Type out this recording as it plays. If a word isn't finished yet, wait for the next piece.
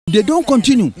they don't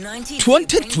continue.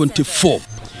 2024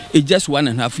 is just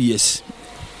 1.5 years.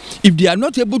 If they are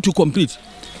not able to complete,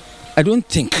 I don't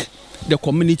think the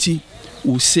community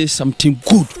will say something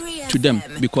good to them,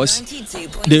 because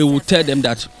they will tell them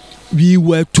that we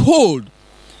were told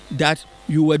that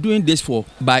you were doing this for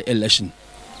by-election.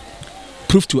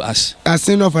 Prove to us.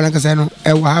 Assin-North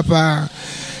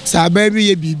sa baby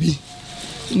ye bibi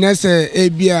nese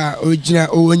ebia ogina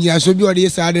owonya so bi ode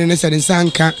saade ne se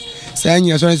nsanka sa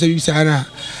anya so nse bi sana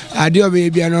ade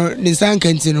obebia no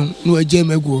nsanka ntino no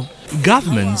agemaguo.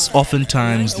 Governments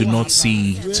oftentimes do not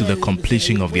see to the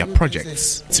completion of their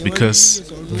projects. It's because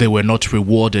they were not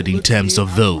rewarded in terms of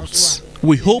votes.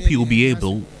 We hope you will be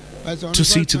able to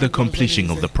see to the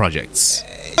completion of the projects.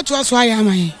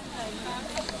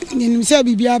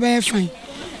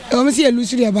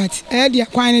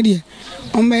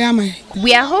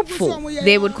 We are hopeful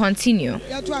they would continue.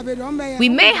 We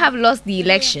may have lost the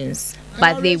elections,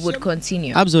 but they would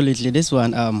continue. Absolutely. This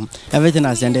one, everything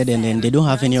has ended, and then they don't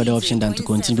have any other option than to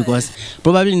continue, because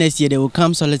probably next year they will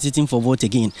come soliciting for vote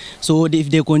again. So if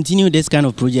they continue this kind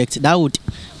of project, that would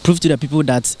prove to the people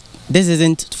that this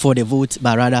isn't for the vote,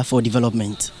 but rather for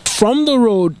development. From the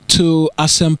road to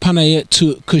Assin-North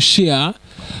to Kushia,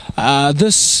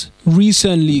 this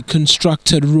recently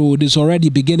constructed road is already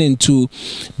beginning to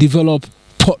develop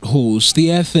potholes.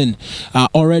 The earthing are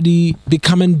already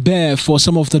becoming bare for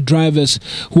some of the drivers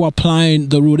who are plying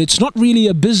the road. It's not really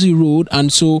a busy road,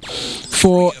 and so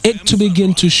for it to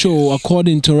begin to show,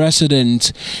 according to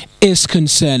residents, is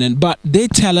concerning. But they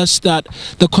tell us that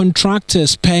the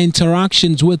contractors, per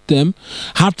interactions with them,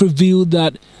 have revealed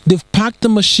that they've packed the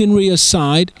machinery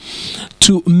aside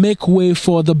to make way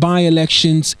for the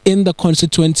by-elections in the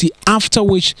constituency, after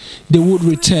which they would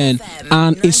return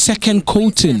and a second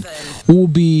coating will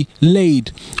be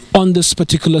laid on this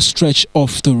particular stretch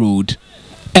of the road.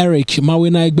 Eric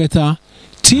Mawina Egbeta,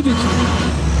 TV.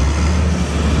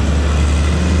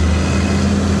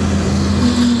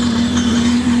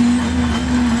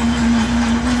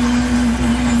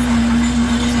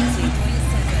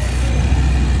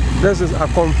 This is a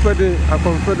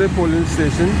Confederate polling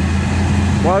station.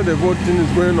 While the voting is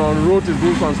going on, road is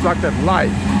being constructed live.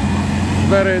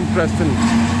 Very interesting.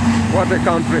 What a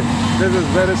country. This is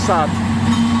very sad.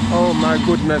 Oh my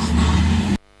goodness.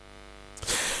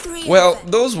 Well,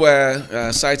 those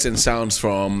were sights and sounds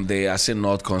from the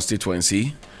Assin-North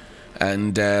constituency.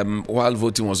 And while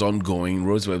voting was ongoing,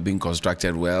 roads were being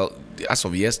constructed. Well, as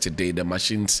of yesterday, the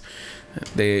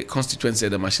constituency,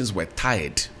 the machines were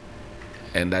tired,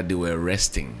 and that they were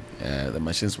resting. The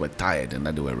machines were tired and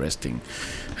that they were resting.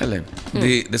 Helen,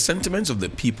 the sentiments of the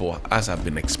people, as have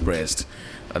been expressed,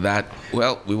 that,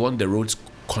 well, we want the roads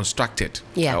constructed,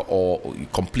 or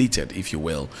completed, if you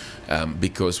will,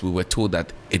 because we were told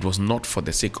that it was not for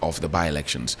the sake of the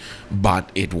by-elections,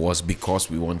 but it was because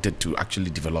we wanted to actually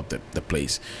develop the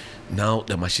place. Now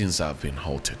the machines have been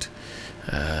halted.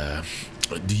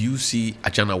 Do you see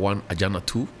Ajana 1, Ajana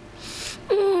 2?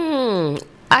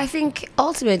 I think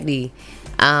ultimately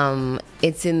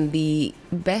it's in the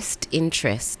best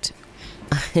interest.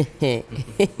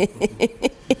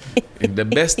 In the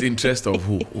best interest of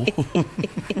who?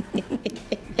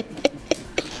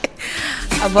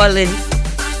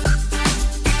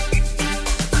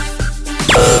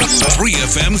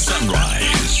 3FM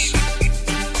Sunrise.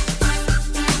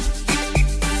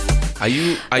 Are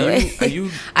you let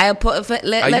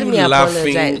me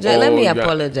apologize. Let me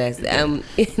apologize.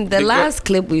 The last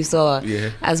clip we saw,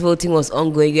 as voting was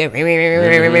ongoing,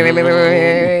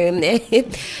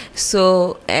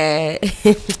 so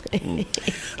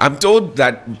I'm told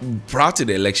that prior to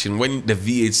the election, when the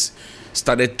V8s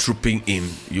started trooping in,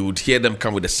 you would hear them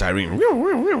come with a siren.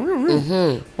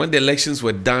 When the elections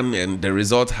were done and the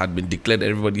result had been declared,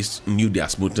 everybody knew their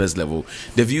smoothness level.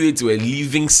 The V8s were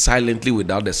leaving silently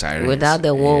without the sirens. Without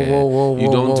the whoa.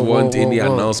 You don't want any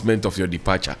announcement of your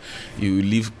departure. You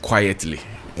leave quietly.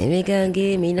 Charlie,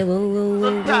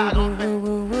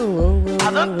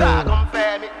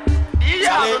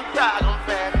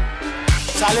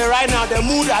 right now the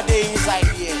mood that they inside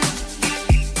here.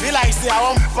 Feel like say I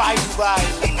won't buy Dubai.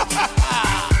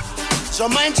 So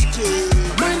mind you.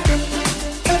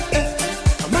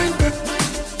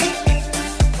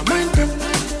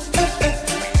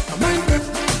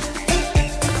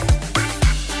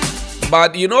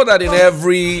 But you know that in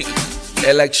every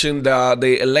election,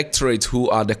 the electorate,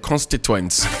 who are the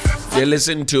constituents, they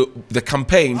listen to the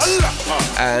campaigns.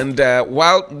 And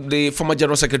while the former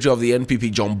General Secretary of the NPP,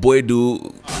 John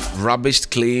Boydu, rubbished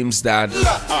claims that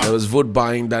there was vote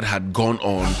buying that had gone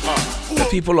on, the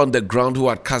people on the ground who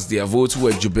had cast their votes who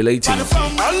were jubilating.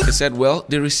 They said, well,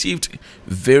 they received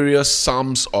various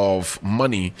sums of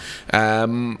money.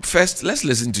 First, let's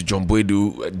listen to John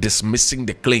Boydu dismissing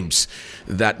the claims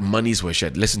that monies were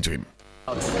shared. Listen to him.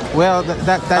 Well,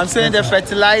 I'm saying the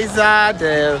fertilizer,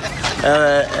 the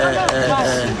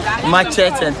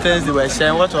machete and things they were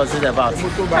sharing, what was it about?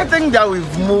 I think that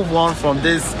we've moved on from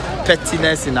this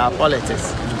pettiness in our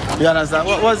politics. You understand?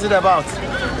 What was it about?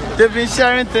 They've been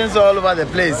sharing things all over the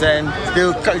place and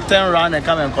they'll turn around and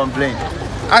come and complain.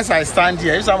 As I stand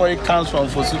here, if somebody comes from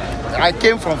Fosu, I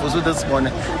came from Fosu this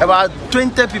morning, about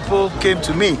 20 people came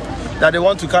to me that they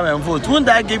want to come and vote. Wouldn't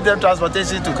I give them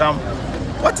transportation to come?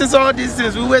 What is all these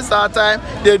things? We waste our time,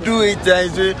 they do it,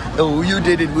 and say, oh, you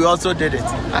did it, we also did it.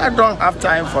 I don't have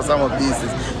time for some of these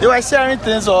things. They were sharing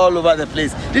things all over the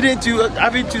place.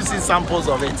 Haven't you seen samples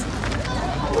of it?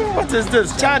 What is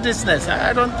this? Childishness.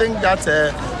 I don't think that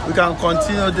we can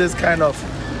continue this kind of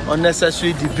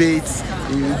unnecessary debates.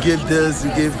 You give this,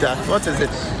 you give that. What is it?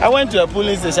 I went to a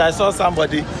police station, I saw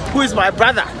somebody who is my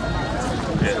brother.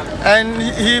 And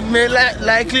he may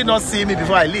likely not see me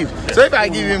before I leave. So if I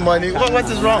give him money, what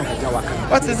is wrong?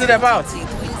 What is it about?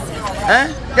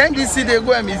 Then you see they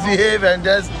go and misbehave and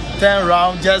just turn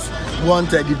around, just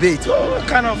want a debate. What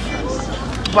kind of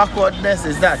backwardness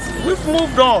is that? We've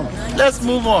moved on. Let's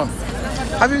move on.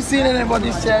 Have you seen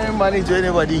anybody sharing money to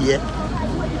anybody yet?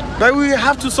 But we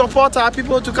have to support our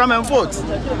people to come and vote.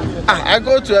 I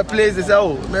go to a place, they say,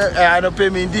 oh, I don't pay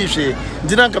me in this.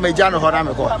 Didn't come a jano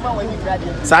horameko.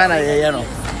 Sign a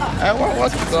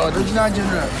what's the original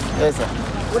general? Yes,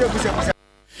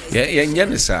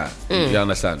 sir. You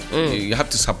understand? You have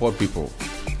to support people.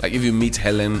 Like if you meet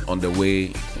Helen on the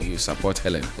way, you support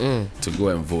Helen to go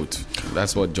and vote.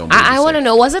 That's what John. I want to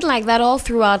know, was it like that all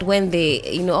throughout when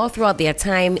they, all throughout their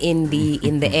time in the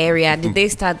area? Did they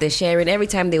start the sharing every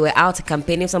time they were out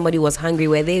campaigning? If somebody was hungry,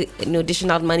 were they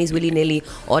dishing out monies willy nilly,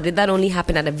 or did that only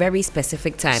happen at a very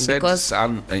specific time? Because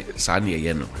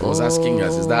Sani was asking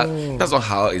us, that's not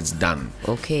how it's done.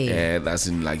 Okay. That's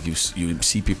in like you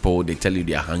see people, they tell you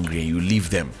they are hungry and you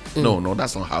leave them. No,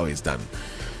 that's not how it's done.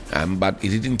 But it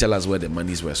didn't tell us where the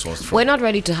monies were sourced from. We're not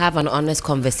ready to have an honest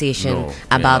conversation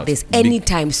about this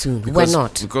anytime soon. We're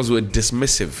not. Because we're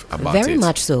dismissive about it. Very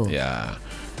much so. Yeah.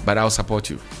 But I'll support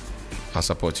you. I'll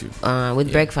support you.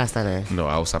 With breakfast, No,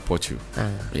 I'll support you.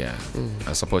 Yeah.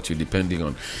 I'll support you depending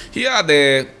on. Here are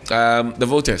the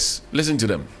voters. Listen to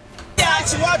them.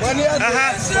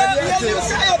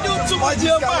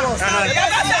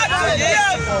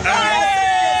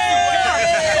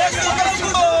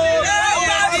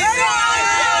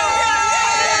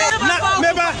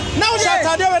 Now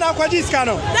Saturday when I got this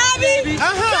cano. David.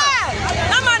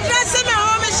 I'm addressing my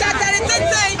home in Saturday.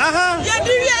 You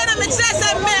do hear them say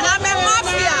I'm a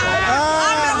mafia.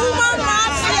 I'm a woman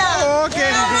mafia.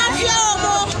 Okay. Mafia.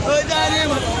 Oh,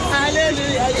 darling.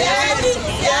 Hallelujah. Yadi.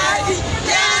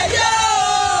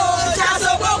 Just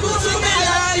a book to me.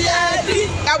 Yadi.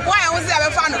 Why I was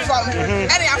there found the form.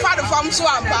 And I found the form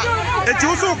swamp. It's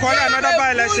also called another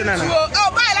by-election. Oh,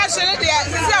 by-election.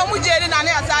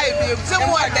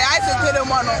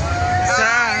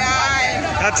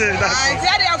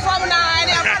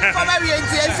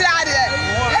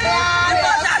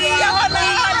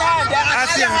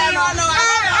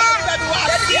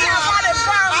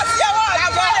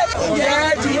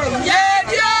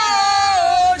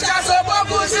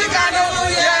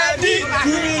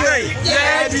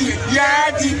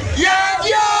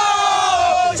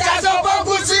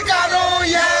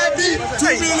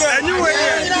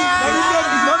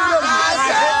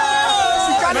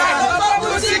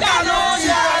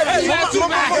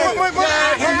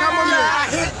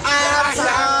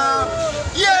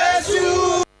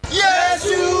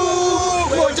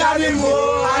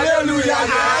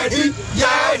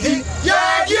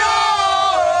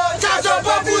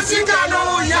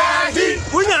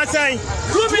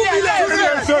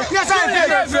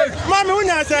 That's it. Mommy, when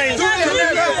you say 3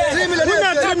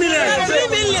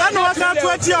 million, I know I can't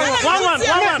put you one, when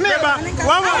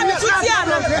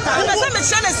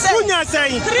you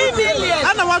say 3 million,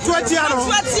 I know what to you.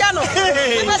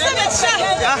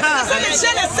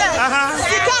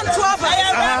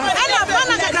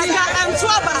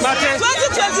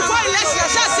 2024 election.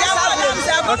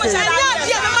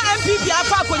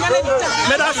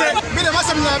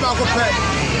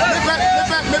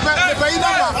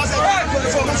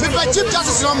 Chief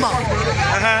Justice number.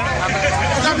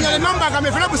 The number can be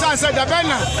friend Busan said the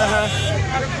banner.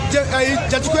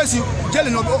 Judge Kwesi,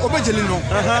 Jelino, Obejelino.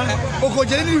 Oko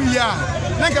Jelini we are.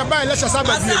 Naka buy let's just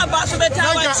about you.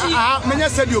 Naka many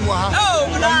said you more. Oh,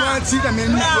 no, see the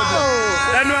men. No.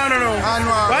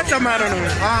 What's a man?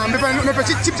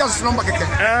 Chief Justice number.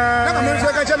 Naka men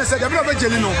said, I'm not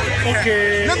Jelino.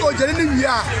 Okay. Naka Jelini we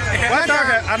are.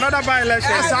 Another by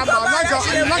election.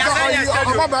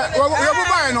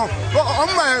 No,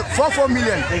 4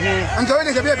 million. And so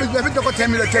they can be a bit of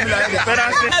 10 million. 2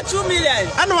 million.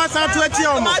 And what's our 20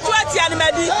 on? 20 and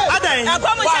maybe. I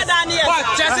come with Daniel.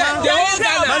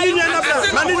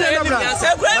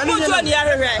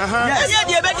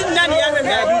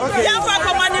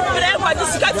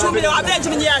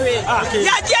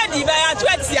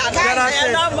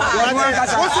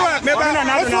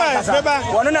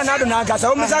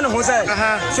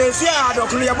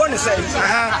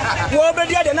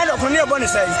 The night of Korea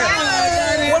bonus says,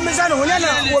 one Miss Anna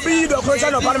will be the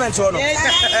Croatian Parliament. One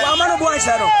man of one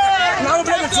shadow. Now,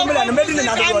 2 million and maybe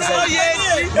another was.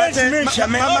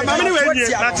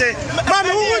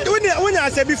 When I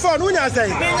said before, when I say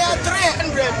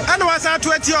 300, and was our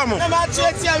 20 or more.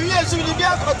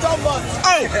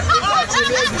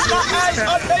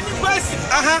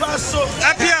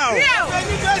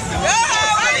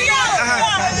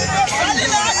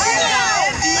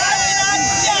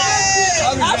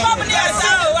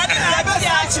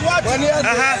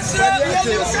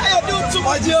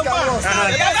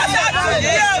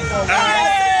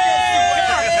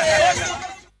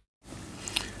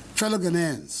 Fellow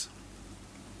Ghanaians,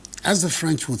 as the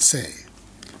French would say,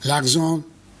 l'argent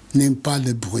n'aime pas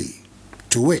le bruit.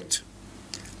 To wit,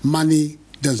 money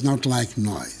does not like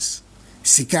noise.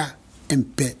 Sika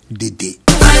mpe dede.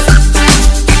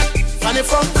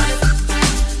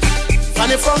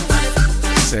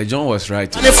 Sir John was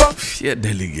right. Fear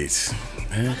delegates.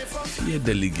 Fear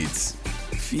delegates.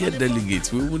 Fear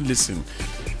delegates. We won't listen.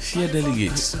 Fear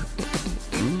delegates.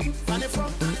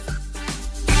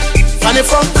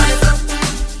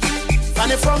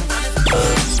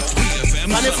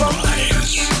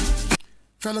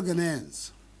 Fellow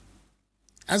Ghanaians,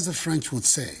 as the French would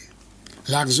say,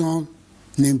 l'argent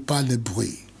n'aime pas le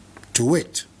bruit. To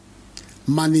wit,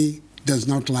 money does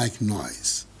not like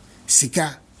noise.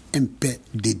 Sika mpe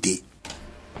dede.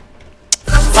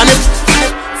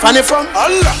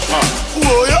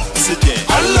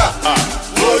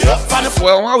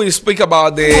 Well, while we speak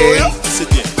about the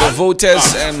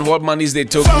voters and what monies they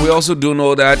took, we also do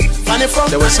know that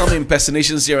there were some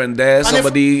impersonations here and there.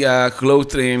 Somebody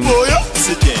clothed in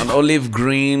an olive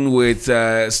green with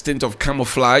a stint of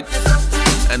camouflage,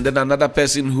 and then another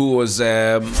person who was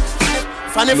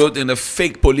clothed in a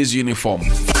fake police uniform.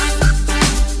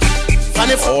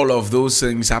 All of those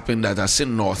things happened at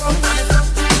Assin-North,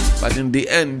 but in the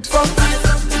end,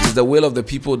 it is the will of the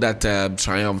people that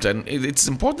triumphed. And it's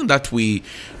important that we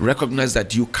recognize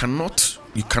that you cannot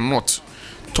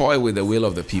toy with the will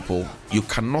of the people. You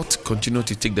cannot continue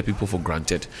to take the people for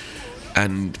granted,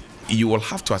 and you will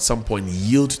have to at some point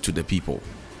yield to the people,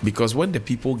 because when the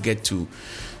people get to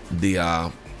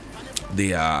their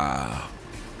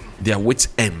wit's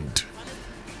end,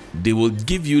 they will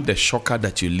give you the shocker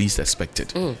that you least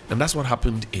expected. And that's what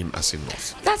happened in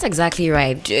Assin-North. That's exactly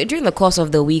right. During the course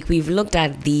of the week, we've looked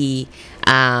at the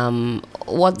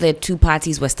what the two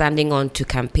parties were standing on to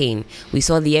campaign. We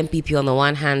saw the MPP on the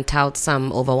one hand tout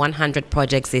some over 100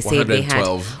 projects they say they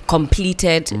had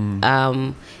completed.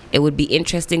 It would be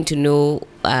interesting to know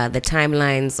the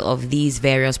timelines of these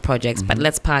various projects, but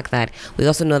let's park that. We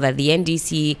also know that the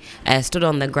NDC stood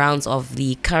on the grounds of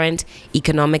the current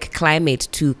economic climate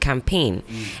to campaign.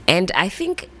 And I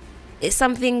think it's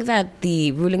something that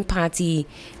the ruling party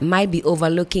might be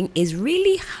overlooking is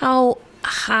really how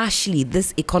harshly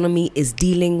this economy is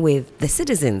dealing with the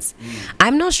citizens.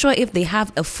 I'm not sure if they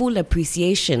have a full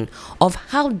appreciation of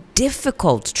how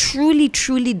difficult, truly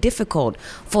difficult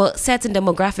for certain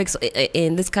demographics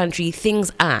in this country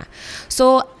things are.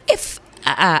 So if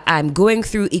I'm going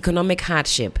through economic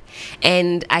hardship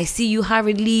and I see you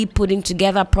hurriedly putting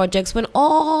together projects when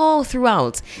all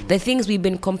throughout the things we've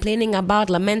been complaining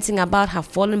about, lamenting about have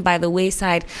fallen by the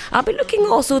wayside, I'll be looking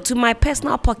also to my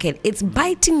personal pocket. It's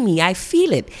biting me. I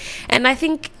feel it. And I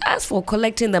think as for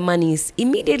collecting the monies,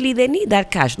 immediately they need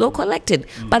that cash. They'll collect it,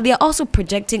 but they're also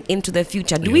projecting into the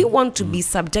future. Do we want to be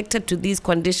subjected to these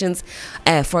conditions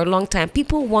for a long time?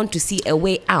 People want to see a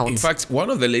way out. In fact, one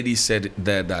of the ladies said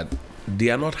there that they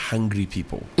are not hungry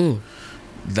people,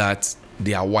 that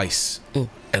they are wise,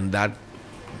 and that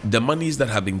the monies that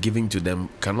have been given to them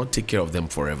cannot take care of them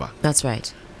forever. That's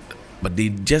right. but they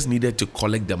just needed to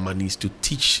collect the monies to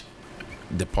teach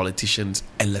the politicians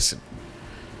a lesson.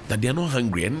 That they are not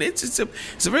hungry, and it's a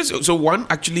very so one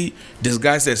actually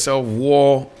disguised herself,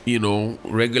 wore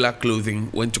regular clothing,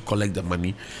 went to collect the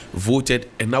money, voted,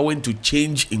 and now went to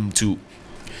change into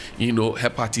her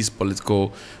party's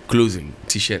political clothing,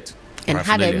 t-shirt, and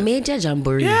had a major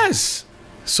jamboree. Yes,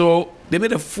 so they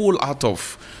made a fool out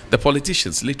of the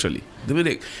politicians. Literally, they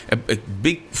made a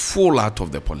big fool out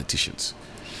of the politicians.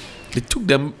 They took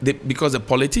them because the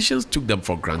politicians took them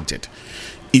for granted.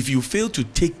 If you fail to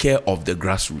take care of the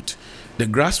grassroots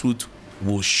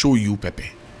will show you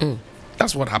Pepe.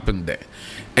 That's what happened there.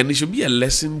 And it should be a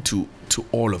lesson to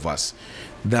all of us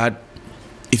that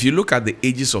if you look at the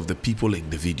ages of the people in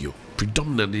the video,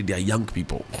 predominantly they are young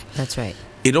people. That's right.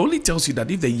 It only tells you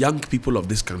that if the young people of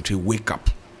this country wake up,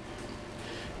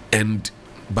 and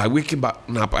by waking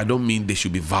up, I don't mean they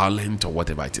should be violent or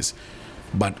whatever it is,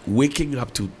 but waking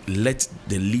up to let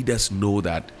the leaders know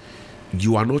that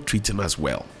you are not treating us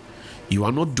well. You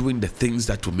are not doing the things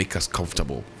that will make us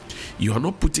comfortable. You are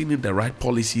not putting in the right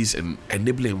policies and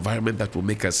enabling environment that will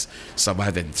make us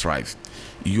survive and thrive.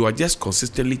 You are just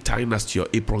consistently tying us to your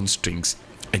apron strings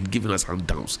and giving us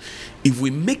handouts. If we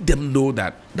make them know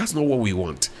that that's not what we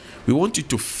want you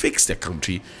to fix the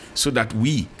country so that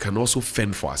we can also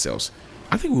fend for ourselves,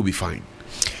 I think we'll be fine.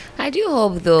 I do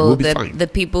hope, though, that the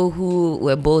people who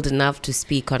were bold enough to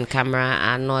speak on camera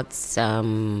are not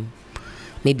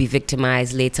maybe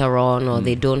victimized later on, or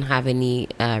they don't have any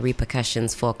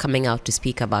repercussions for coming out to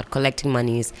speak about collecting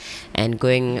monies and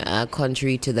going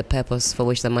contrary to the purpose for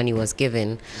which the money was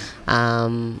given.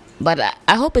 But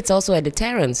I hope it's also a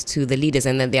deterrent to the leaders,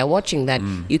 and that they are watching that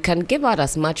you can give out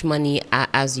as much money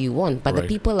as you want, but the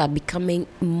people are becoming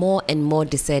more and more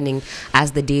discerning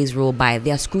as the days roll by.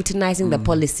 They are scrutinizing the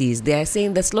policies. They are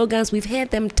saying the slogans. We've heard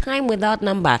them time without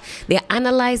number. They are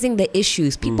analyzing the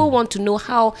issues. People want to know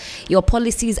how your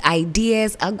policies,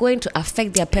 ideas are going to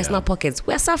affect their personal pockets.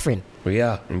 We're suffering. We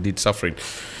are indeed suffering.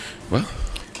 Well,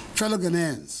 fellow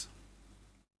Ghanaians,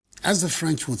 as the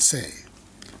French would say,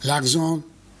 l'argent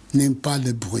n'aime pas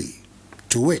le bruit.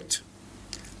 To wit,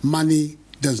 money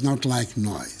does not like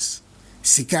noise.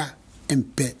 Sika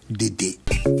empe dede.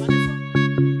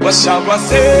 What shall I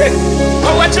say?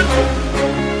 Oh, what you do?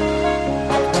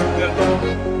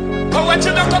 Oh, what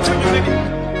you do to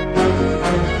you?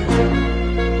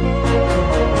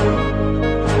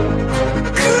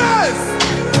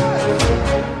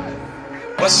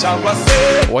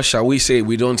 What shall we say?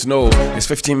 We don't know. It's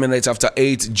 15 minutes after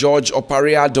 8. George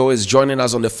Opariado is joining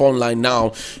us on the phone line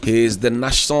now. He is the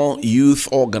National Youth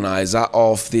Organizer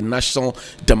of the National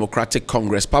Democratic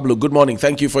Congress. Pablo, good morning.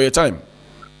 Thank you for your time.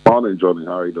 Morning, Johnny.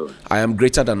 How are you doing? I am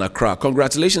greater than Accra.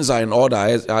 Congratulations are in order,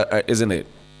 isn't it?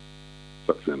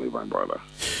 Certainly, my brother.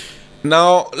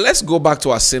 Now, let's go back to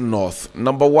Assin-North.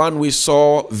 Number one, we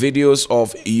saw videos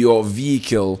of your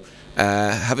vehicle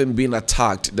having been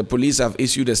attacked. The police have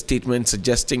issued a statement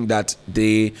suggesting that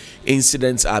the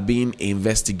incidents are being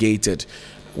investigated.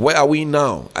 Where are we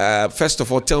now? First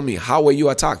of all, tell me, how were you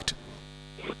attacked?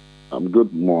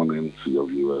 Good morning to your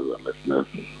viewers and listeners.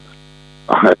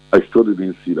 I still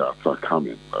didn't see the attack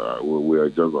coming. We were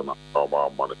just on our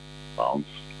money bounce.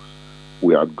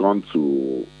 We had gone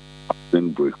to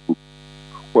Breku.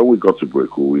 When we got to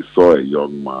Breku, we saw a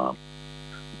young man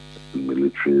in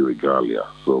military regalia.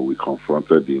 So we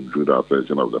confronted him, drew the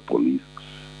attention of the police,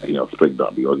 and he aspected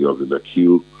that because he was in the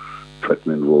queue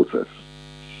threatening voters.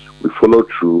 We followed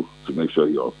through to make sure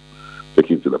he was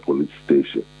taken to the police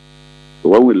station. So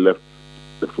when we left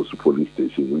the police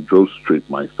station, we drove straight,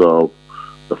 myself,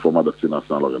 the former Deputy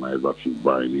National Organizer, Chief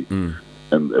Bailey,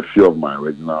 and a few of my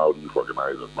regional youth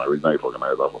organizers, my regional youth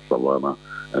organizer for Savannah,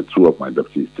 and two of my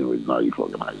deputies in regional youth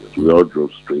organizers. We all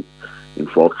drove straight in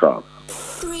 4 cars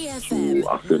to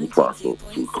Assin-North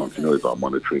to continue with our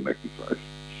monitoring exercise.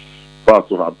 We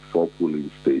also had 4 polling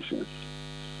stations.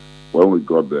 When we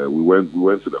got there, we went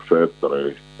to the first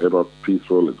 3. It was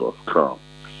peaceful, it was calm.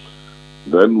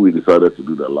 Then we decided to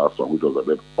do the last one, which was a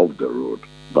bit off the road.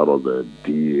 That was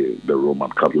the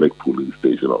Roman Catholic polling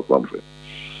station or something.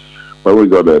 When we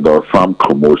got there was some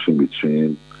commotion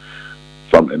between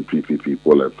some NPP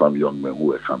people and some young men who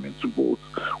were coming to vote.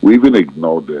 We even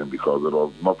ignored them because it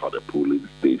was not at the polling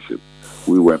station.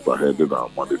 We went ahead in our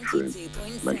monitoring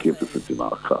and came to sit in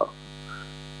our car.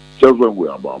 Just when we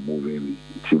were about moving,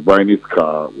 Chivani's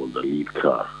car was the lead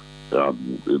car.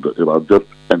 It had just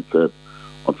entered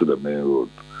onto the main road.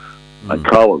 My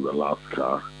car was the last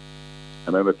car.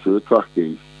 And then the Toyota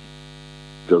case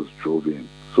just drove in.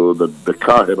 So the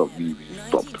car ahead of me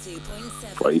stopped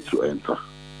for it to enter.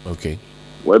 Okay.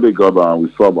 When they got down,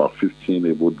 we saw about 15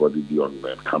 able-bodied young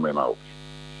men coming out.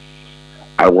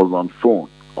 I was on phone.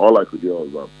 All I could hear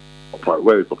was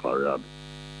where is Opariado?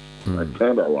 I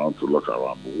turned around to look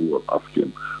around who was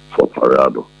asking for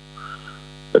Opariado.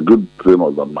 The good thing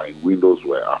was that my windows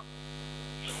were up.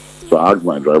 So I asked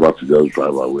my driver to just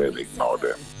drive away and ignore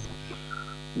them.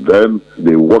 Then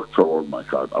they walked towards my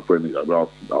car. Apparently, I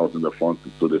was in the front,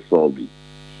 so they saw me.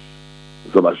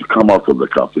 So I should come out of the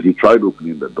car. So he tried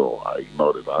opening the door. I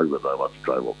ignored it. I asked the driver to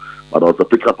drive off. But there was a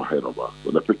pickup ahead of us.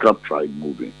 So the pickup tried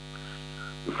moving.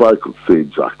 Before I could say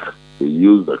jack, he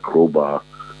used a crowbar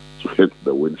to hit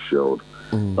the windshield.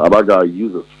 The other guy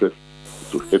used his fist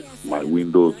to hit my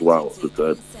windows while I was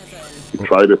prepared. He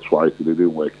tried it twice. It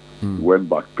didn't work. He went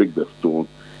back, picked the stone,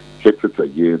 hit it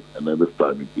again, and then this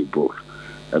time it broke.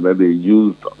 And then they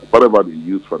used whatever they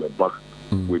used for the back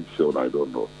windshield, I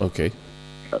don't know. Okay.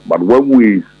 But when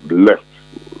we left,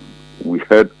 we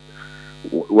heard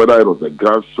whether it was a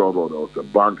gunshot or there was a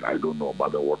bang, I don't know,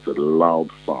 but there was a loud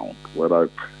sound.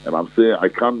 And I'm saying I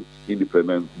can't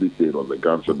independently say it was a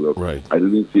gunshot because I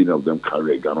didn't see any of them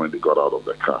carry a gun when they got out of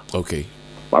the car. Okay.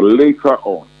 But later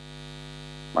on,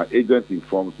 my agent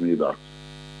informs me that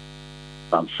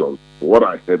gunshot. What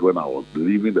I heard when I was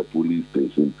leaving the police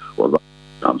station was a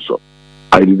gunshot.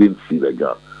 I didn't see the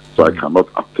gun, so I cannot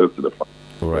attest to the fact.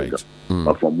 Right.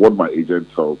 But from what my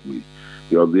agent tells me,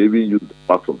 they even used the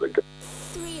part of the gun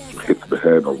to hit the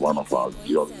head of one of our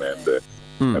young men there.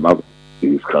 And that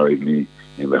is currently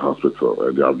in the hospital.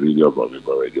 And there are videos of it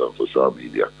already on social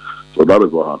media. So that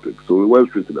is what happened. So we went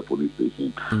straight to the police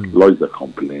station, lodged a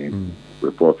complaint,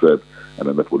 reported, and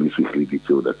then the police quickly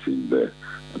detailed the team there.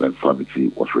 And then sanity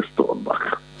was restored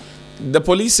back. The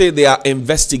police say they are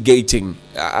investigating.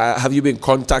 Have you been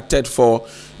contacted for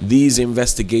these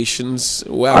investigations?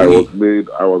 I was made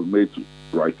to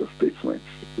write a statement.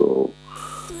 So,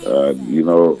 you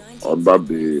know, on that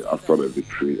day after the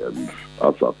victory, and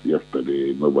as of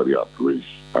yesterday, nobody has reached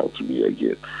out to me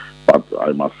again. But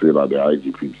I must say that the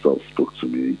IGP himself spoke to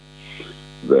me.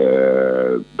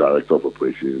 The director of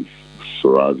operations,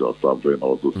 Suraj or something,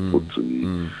 also spoke to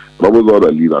me. But with all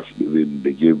the leaders,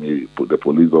 they gave me, the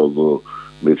police also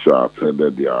made sure I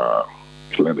attended their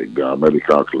clinic, their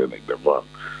medical clinic, the van,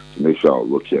 to make sure I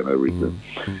was okay and everything.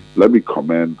 Let me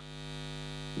commend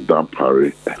Dan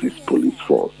Parry and his police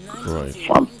force.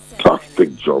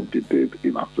 Fantastic job they did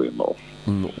in Assin-North.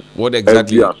 What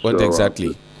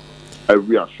exactly?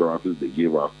 Every assurance they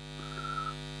gave us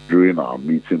during our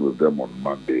meeting with them on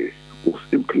Monday was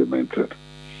implemented.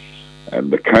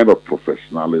 And the kind of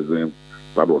professionalism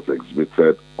that was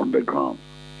exhibited on the ground.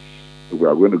 We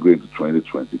are going to go into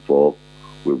 2024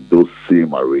 with those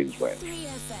same arrangements.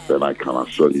 Then I can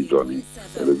assure you, Johnny,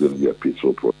 that it's going to be a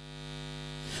peaceful process.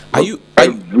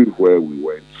 Everywhere we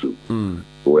went to,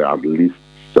 there were at least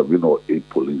 7 or 8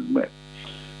 policemen.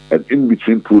 And in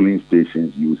between polling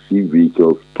stations, you see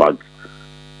vehicles parked.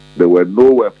 There were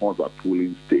no weapons at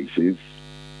polling stations,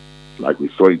 like we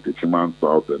saw in Techiman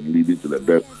South and leading to the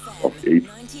death of 8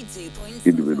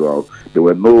 individuals. There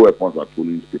were no weapons at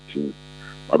polling stations,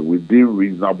 but within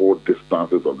reasonable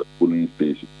distances of the polling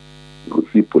station, you could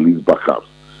see police backups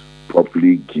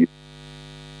properly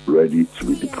ready to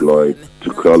be deployed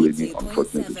to quell any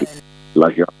unfortunate situation,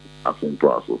 like in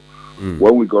Praso.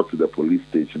 When we got to the police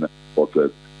station and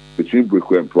reported, between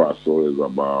Brickwe and Praso is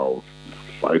about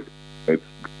 5 minutes.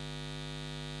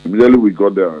 Immediately we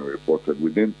got there and reported,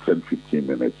 within 10-15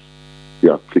 minutes, they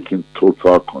are taking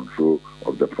total control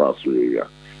of the Praso area.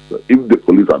 So if the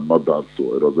police had not done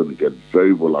so, it was going to get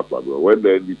very volatile. When the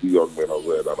NDC young men are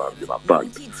there that have been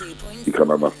attacked, you can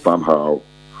understand how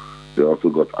they also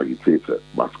got agitated.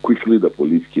 But quickly the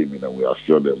police came in and we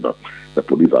assured them that the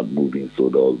police had moved in, so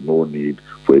there was no need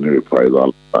for any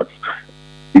reprisal attacks.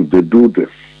 If they do this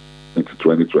into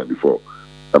 2024,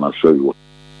 then I'll show you what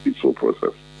it's so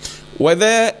process. Were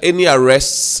there any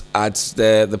arrests at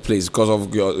the place because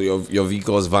of your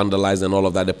vehicles vandalized and all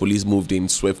of that? The police moved in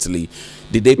swiftly.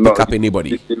 Did they pick up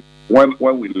anybody?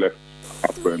 When we left,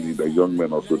 apparently the young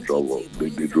men also drove off.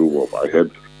 They drove off. I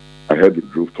heard they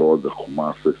drove towards the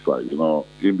Kumasi side, you know,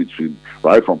 in between,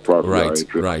 right from Praso.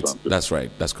 Right. That's right.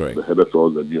 That's correct. They headed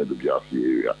towards the near the BRC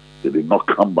area. They did not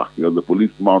come back because the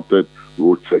police mounted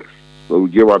road checks. So we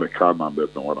gave out the car numbers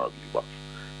and what have you, but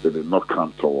they did not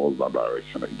come towards that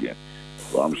direction again.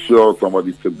 So I'm sure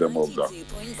somebody tipped them off that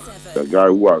the guy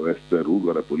who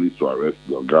got the police to arrest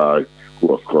the guy who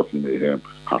was causing mayhem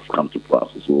has come to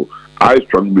Praso. So I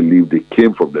strongly believe they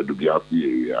came from the Dubiasi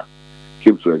area,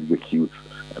 came to execute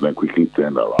and then quickly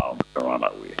turned around and ran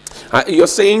away. You're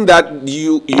saying that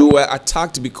you were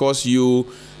attacked because you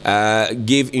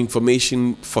gave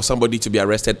information for somebody to be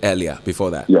arrested earlier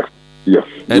before that? Yes.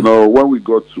 And when we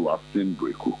got to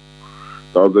Assin-North,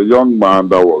 there was a young man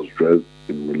that was dressed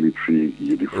in military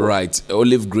uniform. Right,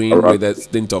 olive green with a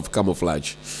tint of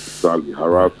camouflage. Exactly,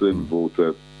 harassing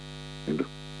voters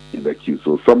in the queue.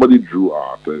 So somebody drew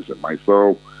our attention,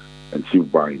 myself and Chief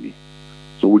Baini.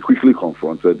 So we quickly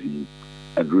confronted him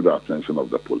and drew the attention of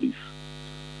the police.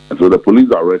 And so the police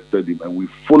arrested him, and we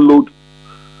followed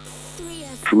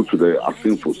through to the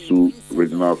Assin-North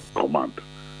Regional Command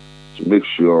to make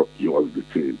sure he was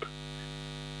detained.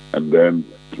 And then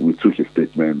we took his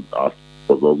statement, as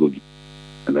was also,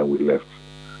 and then we left.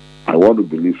 I want to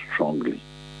believe strongly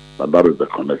that that is the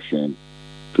connection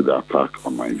to the attack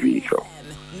on my vehicle.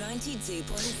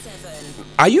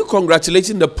 Are you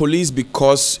congratulating the police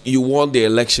because you won the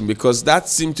election? Because that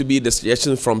seemed to be the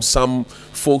suggestion from some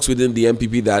folks within the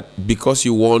MPP that because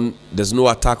you won, there's no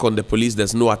attack on the police,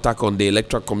 there's no attack on the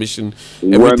Electoral Commission,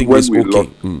 everything is okay.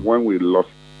 When we lost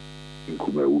in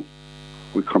Kumewu,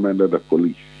 we commended the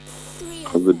police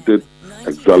because they did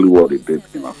exactly what they did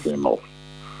in Assin-North.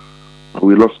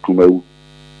 We lost Kumewu.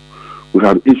 We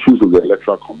had issues with the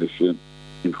Electoral Commission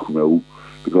in Kumewu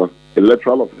because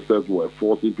electoral officers were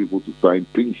forcing people to sign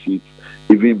pink sheets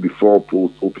even before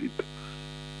polls opened.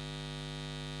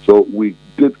 So we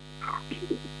did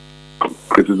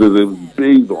criticism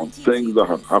based on things that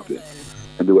had happened,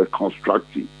 and they were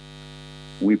constructive.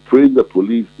 We praised the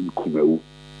police in Kumewu,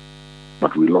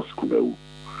 but we lost Kumewu.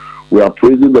 We are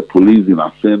praising the police in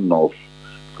Assin-North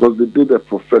because they did a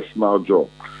professional job.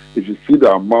 If you see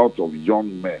the amount of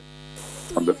young men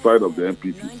on the side of the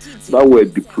MPP that were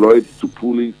deployed to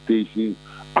polling stations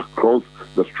across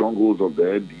the strongholds of the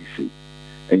NDC,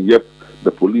 and yet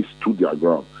the police stood their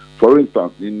ground. For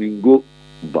instance, in Ningo,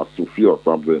 Basufi or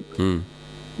something,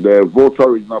 the Volta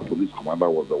Regional Police Commander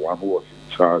was the one who was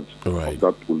in charge of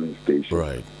that polling station.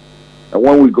 Right. And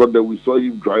when we got there, we saw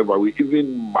him drive away.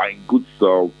 Even my good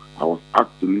self, I was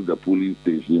asked to leave the polling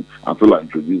station until I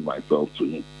introduced myself to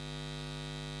him.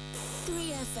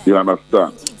 You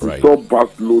understand? Right. We saw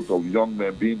vast loads of young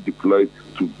men being deployed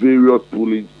to various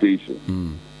polling stations.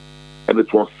 And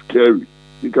it was scary.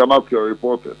 You cannot scare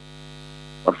reporters.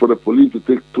 But for the police to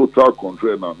take total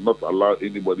control and not allow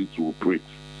anybody to operate,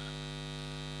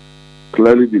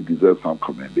 clearly they deserve some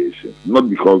commendation. Not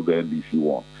because the NDC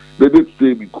won. They did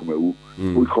same in Kumewu.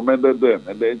 We commended them,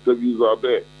 and the interviews are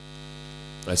there.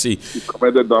 I see. We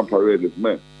commended Dan Parade, his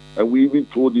men. And we even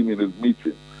told him in his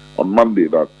meeting on Monday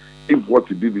that if what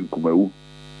he did in Kumewu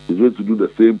is going to do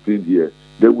the same thing here,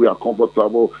 then we are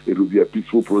comfortable, it will be a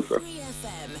peaceful process.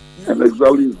 And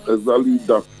exactly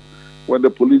that. When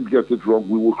the police get it wrong,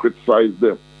 we will criticize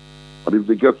them. But if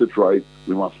they get it right,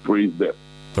 we must praise them.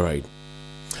 Right.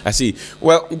 I see.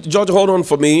 Well, George, hold on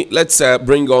for me. Let's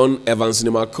bring on Evans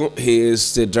Nimako. He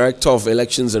is the Director of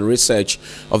Elections and Research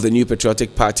of the New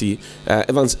Patriotic Party.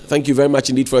 Evans, thank you very much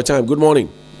indeed for your time. Good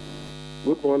morning.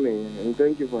 Good morning, and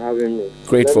thank you for having me.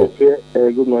 Grateful.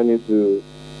 Good morning to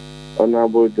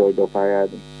Honorable George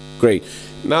Opayade. Great.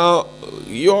 Now,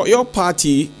 your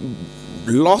party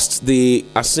lost the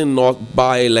Assin-North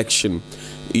by-election.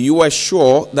 You were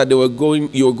sure that you were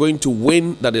going to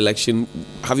win that election,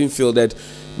 having fielded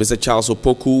Mr. Charles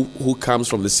Opoku, who comes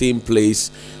from the same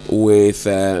place with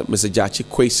Mr. Jachi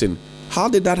Kwesin. How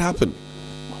did that happen?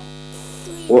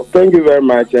 Well, thank you very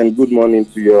much, and good morning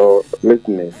to your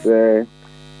listeners.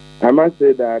 I must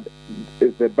say that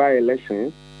it's a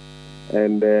by-election,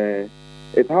 and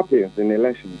it happens in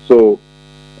elections. So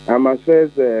I must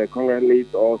first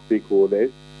congratulate all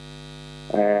stakeholders,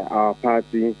 our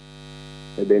party,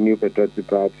 the New Patriotic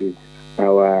Party,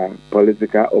 our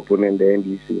political opponent, the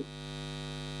NDC,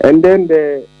 and then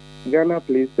the Ghana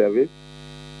Police Service,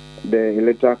 the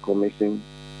Electoral Commission,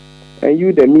 and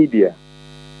you, the media,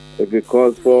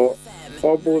 because for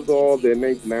almost all the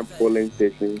 99 polling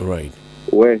stations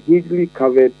were hugely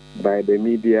covered by the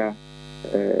media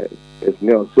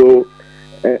personnel. So,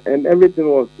 and everything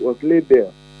was laid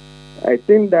there. I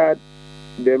think that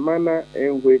the manner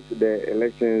in which the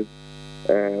elections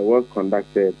was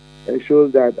conducted, it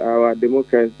shows that our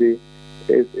democracy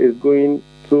is going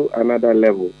to another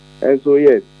level. And so,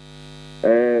 yes,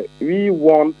 we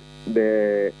won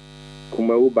the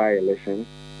Kumewu by-election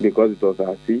because it was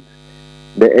our seat.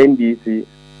 The NDC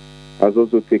has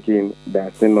also taken the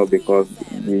Assin-North because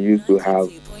we used to have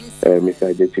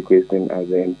Mr. Jachi Kwesin as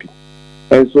the MP.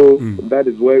 And so that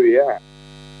is where we are.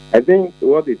 I think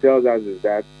what it tells us is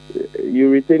that you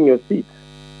retain your seat.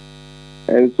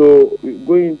 And so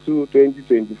going into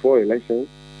 2024 elections,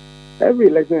 Every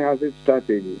election has its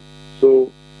strategy.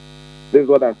 So this is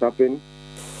what has happened.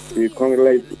 We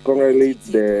congratulate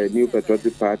the New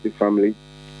Patriotic Party family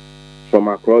from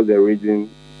across the region,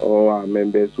 all our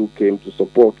members who came to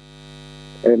support,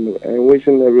 and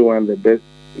wishing everyone the best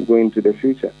going into the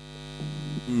future.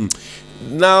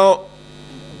 Now,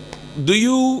 do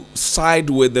you side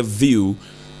with the view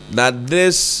that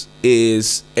this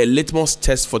is a litmus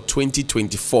test for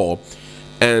 2024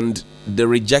 and the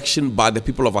rejection by the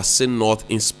people of Assin-North,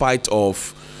 in spite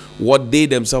of what they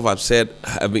themselves have said,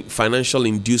 having financial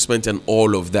inducement and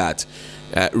all of that,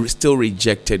 still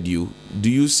rejected you? Do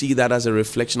you see that as a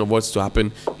reflection of what's to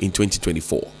happen in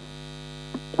 2024?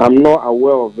 I'm not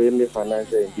aware of any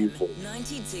financial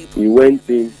inducement. We went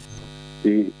in,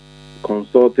 we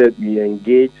consulted, we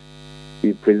engaged,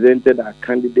 we presented our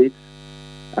candidates.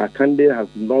 Our candidate has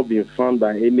not been found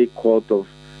by any court of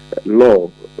law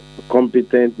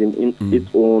competent in its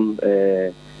own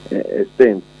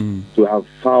extent to have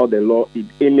filed the law in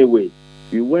any way.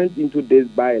 We went into this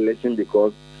by-election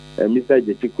because Mr.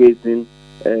 Jechikwesin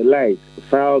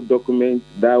filed documents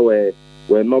that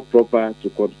were not proper to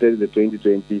contest the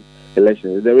 2020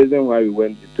 election. It's the reason why we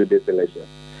went into this election.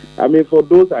 I mean, for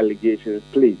those allegations,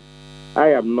 please,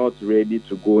 I am not ready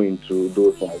to go into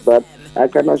those ones. But I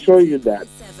can assure you that,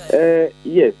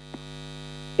 yes,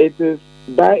 it is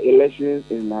by-elections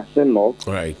in Assin-North.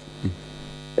 Right.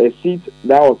 A seat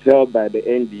that was held by the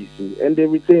NDC, and they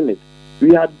retained it.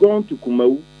 We had gone to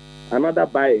Kumau, another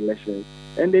by-election,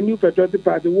 and the New Patriotic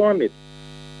Party won it.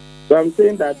 So I'm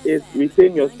saying that it's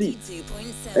retain your seat.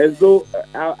 And so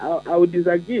I would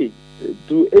disagree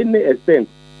to any extent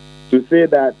to say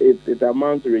that it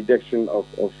amounts to rejection of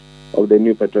the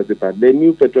New Patriotic Party. The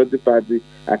New Patriotic Party,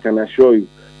 I can assure you,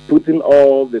 putting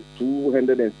all the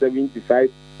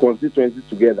 275 constituencies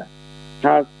together,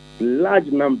 has large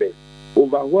numbers,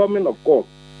 overwhelming, of course,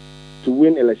 to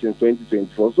win elections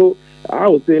 2024. So I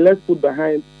would say let's put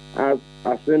behind us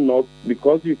Assin-North,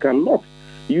 because you cannot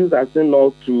use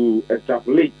Assin-North to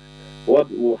extrapolate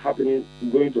what will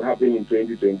going to happen in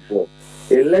 2024.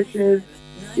 Elections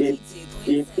in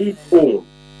its own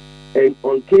and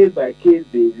on case-by-case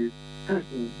basis has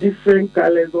different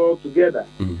colors altogether.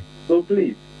 So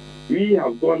please, we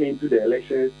have gone into the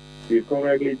elections, we've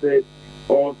congratulated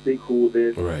all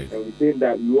stakeholders, and we think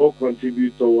that we all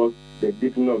contribute towards the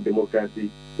deepening of democracy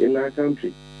in our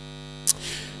country.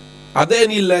 Are there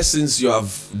any lessons you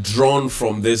have drawn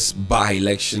from this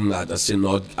by-election at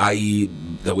Assin-North, i.e.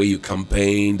 the way you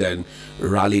campaigned and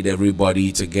rallied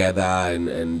everybody together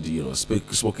and you know,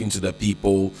 spoken to the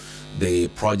people, the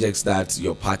projects that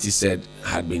your party said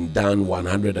had been done,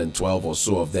 112 or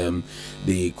so of them,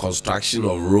 the construction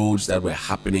of roads that were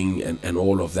happening and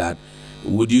all of that?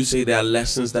 Would you say there are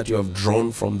lessons that you have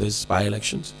drawn from this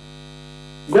by-elections?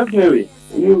 Definitely.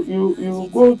 You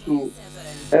go to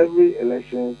every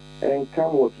election and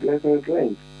come with lessons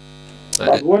learned.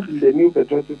 But what the New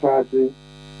Patriotic Party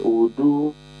will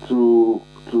do to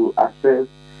assess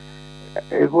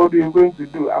is what we're going to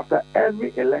do after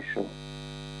every election.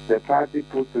 The party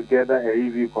puts together a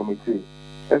review committee.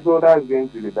 That's what that's going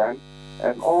to be done.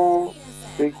 And all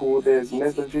stakeholders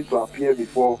necessary to appear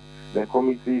before the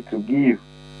committee to give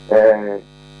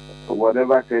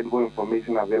whatever credible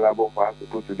information available for us to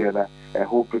put together a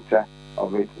whole picture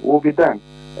of it will be done.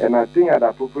 And I think at the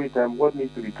appropriate time, what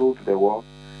needs to be told to the world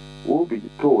will be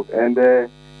told. And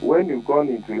when you've gone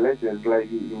into elections,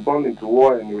 like you've gone into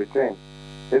war and you return,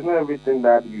 it's not everything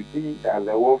that you see at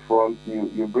the war front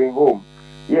you bring home.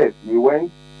 Yes, you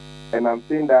went, and I'm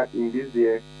saying that in this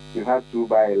year, you had 2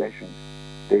 by-elections.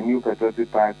 The New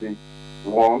Patriotic Party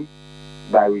won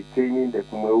by retaining the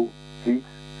Kumeu seats.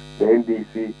 The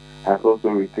NDC has also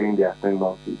retained the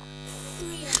Assin-North seats.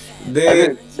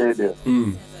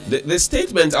 The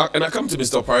statement, and I come to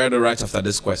Mr. Parada right after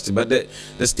this question, but the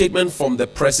statement from the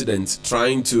president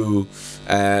trying to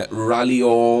rally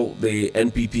all the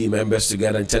NPP members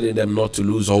together and telling them not to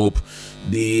lose hope.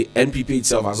 The NPP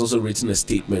itself has also written a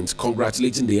statement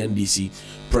congratulating the NDC.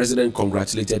 President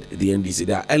congratulated the NDC.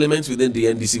 There are elements within the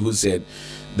NDC who said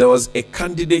there was a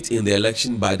candidate in the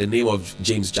election by the name of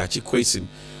James Jachikwesin,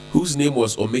 whose name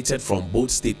was omitted from both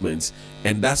statements,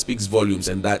 and that speaks volumes,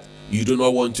 and that you do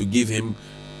not want to give him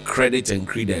credit and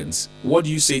credence. What do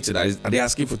you say to that? Are they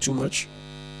asking for too much?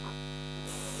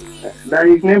 That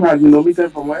his name has been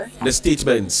omitted from where? The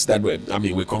statements that were, I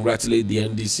mean, we congratulate the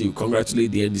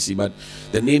NDC, but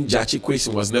the name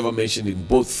Jachikwesin was never mentioned in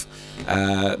both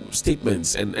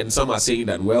statements, and some are saying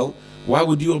that, well, why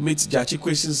would you omit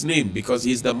Jachikwesin's name? Because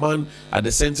he's the man at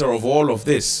the center of all of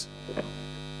this.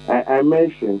 I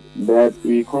mentioned that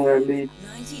we congratulate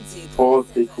all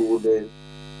stakeholders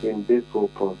in this whole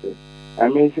process. I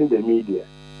mentioned the media.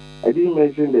 I didn't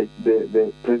mention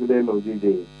the president of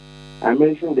DJ. I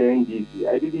mentioned the NGC.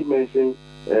 I didn't mention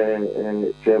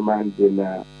Chairman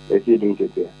General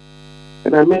Esidun.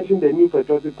 And I mentioned the New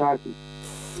Patriotic Party.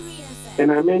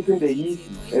 And I mentioned the EC.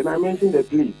 And I mentioned the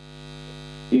police.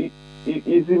 You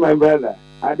see, my brother,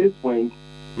 at this point,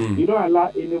 you don't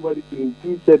allow anybody to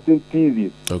impute certain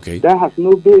theses. Okay. That has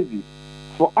no basis.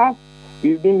 For us,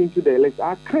 we've been into the election.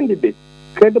 Our candidate,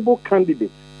 credible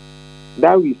candidate,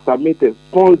 that we submitted,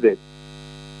 sponsored,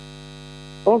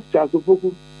 Oscar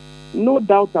Sofoku, no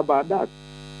doubt about that.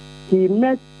 He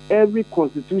met every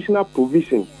constitutional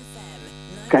provision,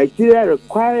 criteria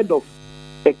required of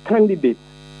a candidate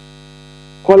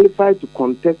qualified to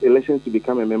contest elections to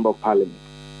become a member of parliament.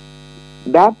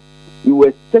 That we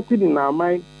were setting in our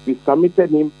mind, we submitted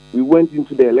him, we went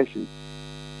into the election.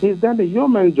 He's done a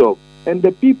yeoman job, and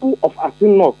the people of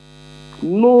Assin-North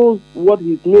knows what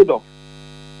he's made of.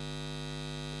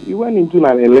 We went into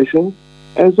an election,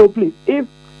 and so please, if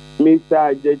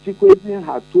Mr. Jechikwesi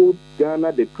had told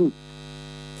Ghana the truth,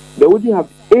 they wouldn't have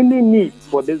any need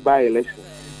for this by-election.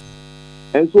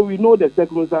 And so we know the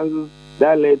circumstances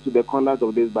that led to the conduct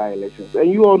of these by-elections,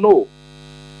 and you all know.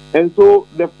 And so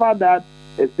the fact that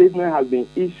a statement has been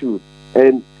issued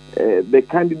and the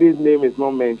candidate's name is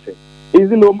not mentioned, is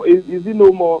he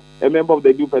no more a member of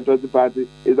the New Patriotic Party?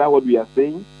 Is that what we are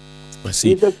saying? I see.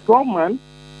 He's a strong man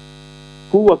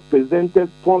who was presented,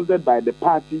 sponsored by the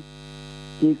party.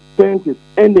 He spent his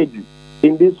energy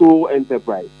in this whole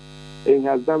enterprise, and he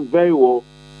has done very well,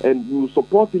 and we will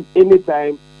support him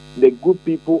anytime the good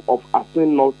people of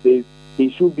Assin-North says he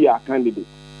should be our candidate.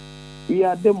 We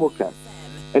are Democrats,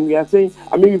 and we are saying,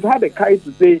 I mean, we've had a kite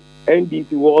to say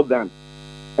NDC, well done,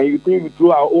 and you think we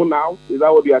threw our own out? Is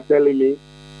that what you are telling me?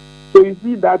 So you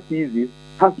see, that thesis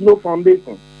has no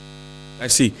foundation. I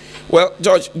see. Well,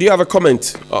 George, do you have a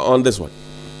comment on this one?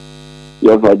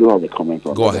 Yes, I do have a comment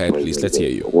on that. Go ahead, please. Let's hear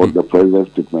you. What the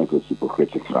president's statement is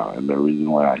hypocritical, and the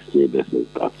reason why I say this is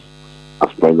that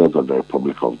as president of the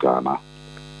Republic of Ghana,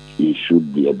 he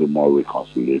should be a bit more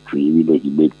reconciliatory, even though he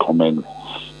made comments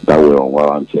that were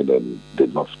unwarranted and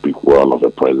did not speak well of the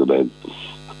president,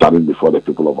 standing before the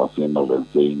people of Assin-North and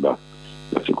saying that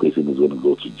Jechikwesi is going to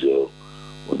go to jail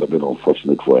was a bit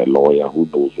unfortunate for a lawyer who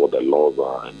knows what the laws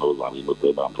are and knows I'm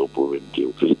innocent until proven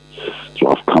guilty. To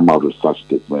have come out with such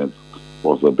statements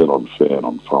was a bit unfair and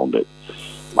unfounded.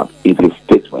 But in his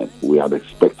statement, we had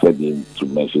expected him to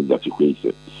mention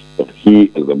Jechikwesi, that he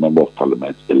is a member of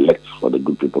parliament elect for the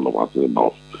good people of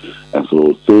Assin-North. And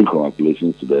so saying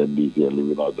congratulations to the NDC and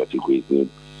leaving out Jechikwesi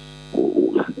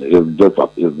is just as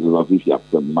if he had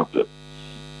said nothing.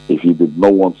 If he did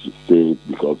not want to say it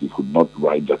because he could not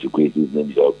write Jechikwesi's name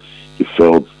because he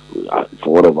felt,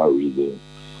 for whatever reason,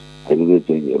 I didn't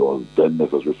think it was then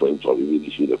necessary for him to have even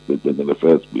issued a statement in the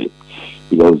first place.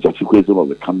 Because Jechikwesi was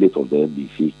the candidate of the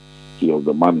NDC. He was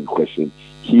the man in question.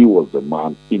 He was the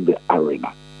man in the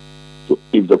arena. So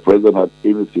if the president had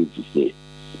anything to say,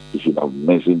 he should have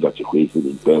mentioned Jechikwesi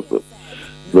in person.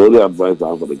 The only advice I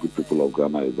have for the good people of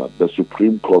Ghana is that the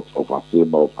Supreme Court of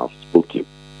Assin-North has spoken.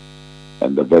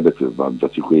 And the verdict is that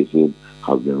Jechikwesi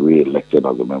has been re-elected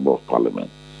as a member of parliament.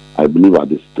 I believe at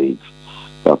this stage,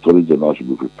 the Attorney General should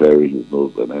be preparing his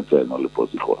nose and enter an Oli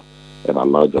procedure and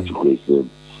allow Jechikwesi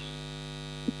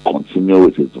continue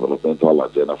with his developmental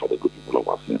agenda for the good people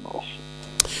of Assin-North.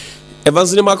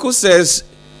 Evans Nimaku says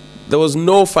there was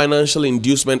no financial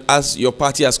inducement, as your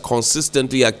party has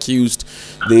consistently accused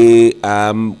the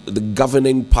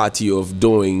governing party of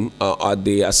doing at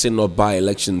the Assin-North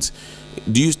by-elections.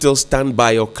 Do you still stand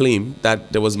by your claim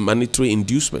that there was monetary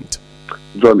inducement?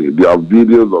 Johnny, there are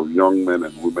videos of young men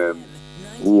and women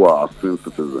who are Assin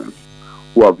citizens,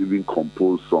 who have even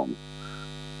composed songs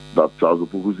that Charles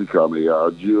Opukusi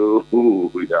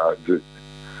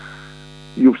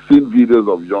You've seen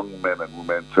videos of young men and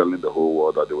women telling the whole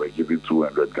world that they were giving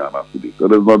 200 Ghana cedis. So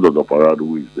it's not just the parade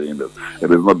who is saying this.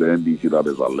 It is not the NDC that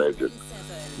is alleged.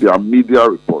 There are media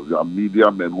reports, there are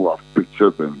media men who have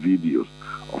pictures and videos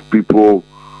of people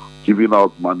giving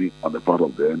out money on the part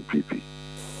of the NPP.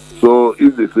 So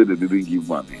if they say they didn't give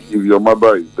money, if your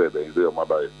mother is dead and you say your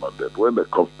mother is not dead, when the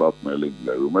cops start smelling in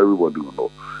the room, everybody will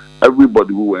know.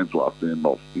 Everybody who went to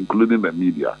Assin-North, including the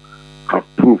media, have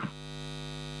proof.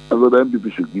 And so the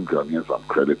NPP should give Ghanaians some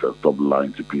credit and stop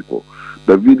lying to people.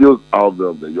 The videos out there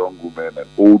of the young women and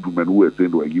old women who were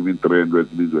saying they were giving 300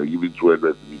 cedis, they were giving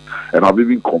 200 cedis, and have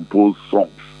even composed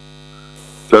songs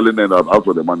telling them that out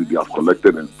of the money they have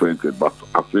collected and spent it, but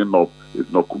Assin-North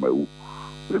is not Kumewu.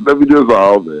 The videos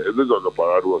are out there. It's just the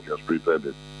parade who orchestrated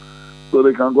it. So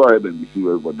they can go ahead and deceive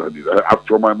everybody. As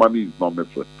for my money, it's not my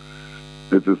friend.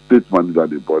 It's a state money that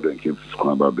they bought and came to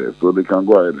squander there. So they can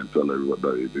go ahead and tell everyone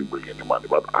that they didn't bring any money.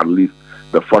 But at least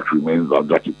the fact remains that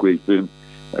Judge Kwesi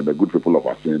and the good people of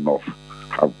Assin-North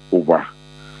have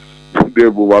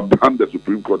they've overdone the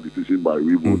Supreme Court decision by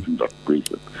revoting Judge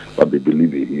Kwesi, but they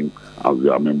believe in him as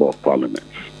their member of parliament.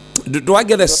 Do I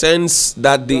get a sense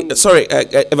that the... Sorry,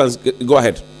 Evans, go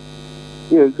ahead.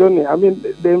 Yes, Johnny, I mean,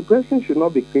 the impression should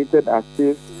not be created as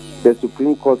if the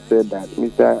Supreme Court said that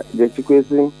Mr.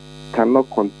 Kwesi cannot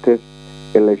contest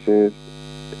elections,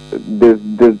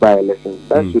 this by-election.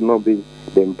 That should not be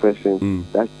the impression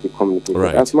that should be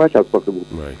communicated as much as possible.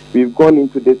 Right. We've gone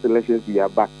into these elections, we are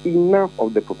back. Enough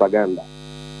of the propaganda.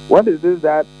 What is this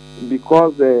that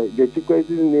because Kwesi's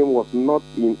name was not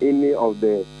in any of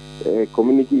the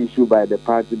community issue by the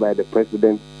party, by the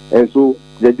president, and so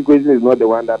Kwesi is not the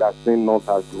one that Assin-North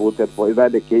has voted for? Is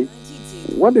that the case?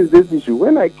 What is this issue?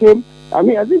 When I came, I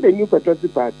mean, I think the New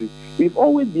Patriotic Party, we've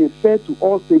always been fair to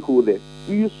all stakeholders.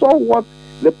 You saw what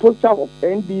the posture of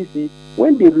NDC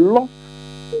when they lost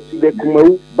the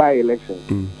Kumaru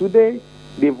by-election. Today,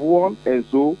 they've won, and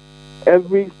so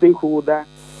every stakeholder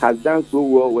has done so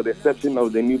well with the exception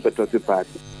of the New Patriotic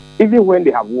Party, even when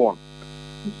they have won.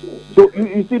 So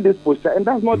you see this posture, and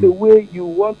that's not the way you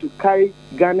want to carry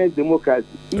Ghana's democracy.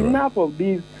 Enough of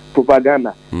these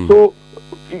propaganda. So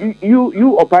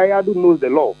you Opayado knows the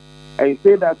law, and you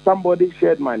say that somebody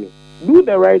shared money. Do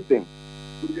the right thing.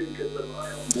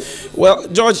 Well,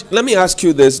 George, let me ask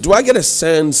you this. Do I get a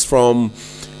sense from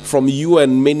you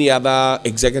and many other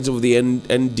executives of the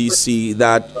NDC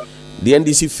that the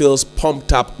NDC feels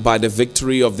pumped up by the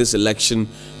victory of this election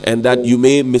and that you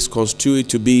may misconstrue it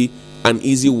to be an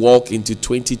easy walk into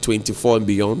 2024 and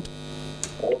beyond?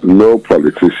 No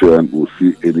politician will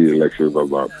see any elections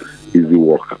as an easy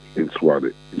walk into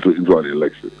an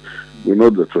election. We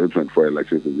know the 2024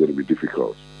 elections is going to be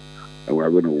difficult, and we are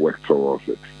going to work towards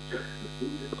it.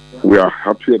 We are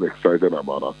happy and excited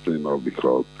about Assin-North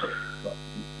because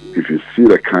if you see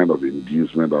the kind of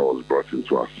inducement that was brought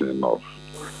into Assin-North,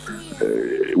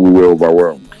 we were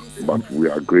overwhelmed. But we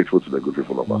are grateful to the good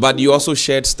people of Assin-North. But you also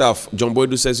shared stuff. John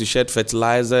Boydu says you shared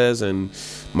fertilizers and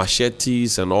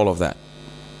machetes and all of that.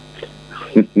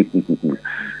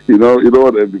 You know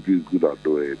what MVP is good at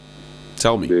doing?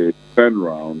 Tell me. They turn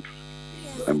around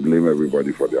and blame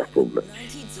everybody for their problems.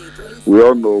 We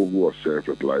all know who was sharing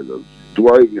fertilizers. Do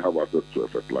I even have access to a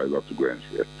fertilizer to go and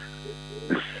share?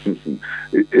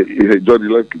 Johnny,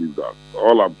 let's leave that.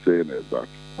 All I'm saying is that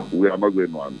we are not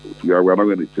going to we are not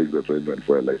going to take the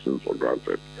 2024 elections for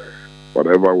granted.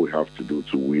 Whatever we have to do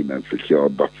to win and secure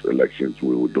that elections,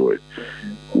 we will do it.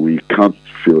 We can't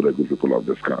fail the good people of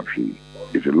this country.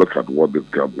 If you look at what this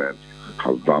government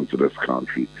has done to this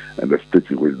country and the state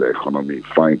in which the economy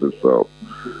finds itself,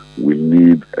 we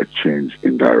need a change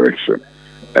in direction.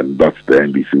 And that's the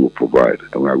NDC will provide.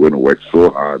 And we are going to work so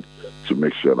hard to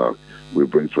make sure that we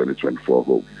bring 2024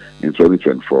 home. In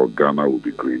 2024, Ghana will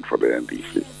be green for the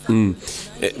NDC.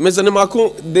 Mr.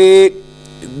 Nemako, the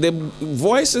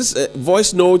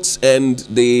voice notes and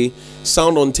the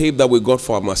sound on tape that we got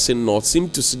from Assin-North seem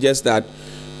to suggest that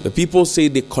the people say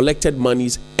they collected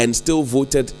monies and still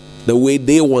voted the way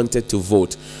they wanted to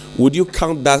vote. Would you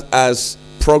count that as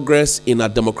progress in a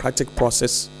democratic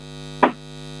process?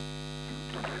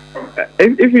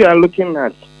 If you are looking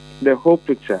at the whole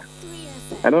picture,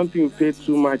 I don't think we pay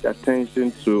too much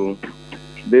attention to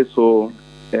this whole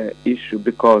issue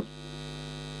because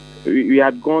we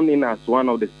had gone in as one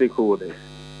of the stakeholders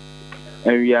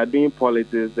and we are doing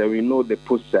politics and we know the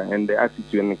posture and the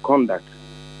attitude and the conduct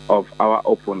of our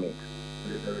opponents.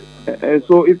 And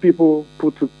so if people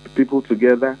put people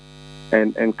together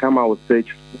and come out with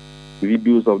such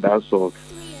videos of that sort,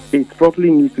 it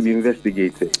properly needs to be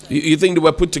investigated. You think they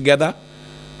were put together?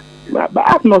 But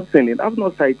I've not seen it. I've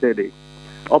not cited it.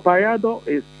 Opayado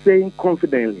is saying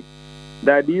confidently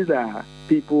that these are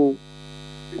people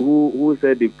who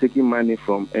said they've taken money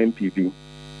from MPP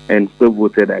and still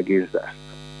voted against us.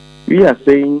 We are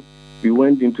saying we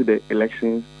went into the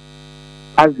elections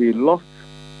as they lost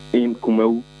in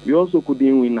Kumaru. We also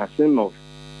couldn't win Assin-North.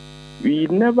 We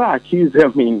never accused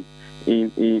them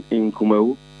in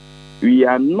Kumaru. We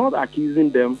are not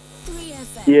accusing them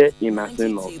here in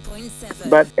Assin-North.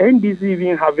 But NDC,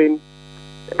 even having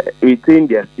retained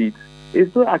their seat, is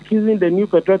still accusing the New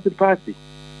Patriotic Party.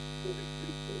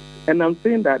 And I'm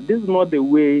saying that this is not the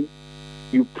way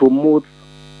you promote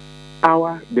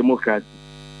our democracy.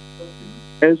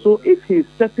 And so if he's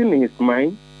setting in his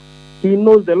mind, he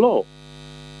knows the law.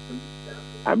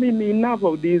 I mean, enough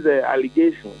of these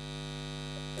allegations.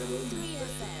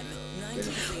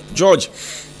 George,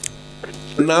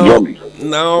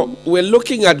 now we're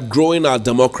looking at growing our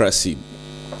democracy.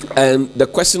 And the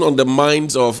question on the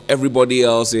minds of everybody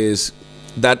else is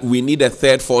that we need a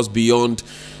third force beyond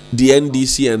the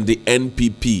NDC and the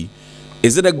NPP.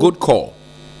 Is it a good call?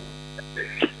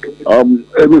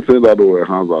 Anything that will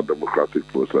enhance our democratic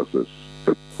processes is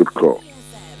a good call.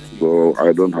 So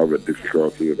I don't have a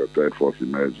difficulty with the third force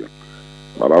emerging.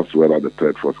 But as whether the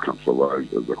third force can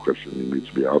survive is the question you need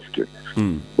to be asking.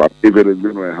 But if it is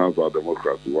going to enhance our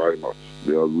democracy, why not?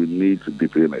 Because we need to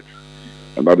deepen it.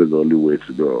 And that is the only way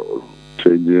to go.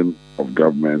 Changing of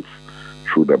governments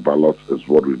through the ballot is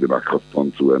what we've been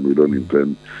accustomed to, and we don't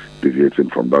intend deviating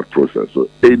from that process. So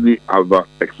any other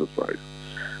exercise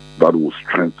that will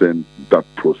strengthen that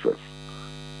process,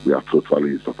 we are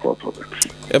totally in support of it.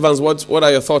 Evans, what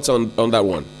are your thoughts on that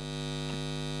one?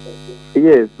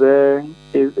 Yes,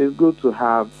 it's good to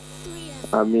have,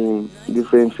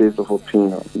 different shades of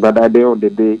opinion. But at the end of the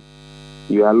day,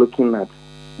 you are looking at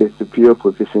the superior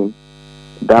position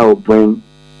that will bring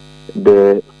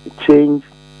the change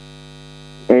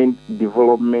and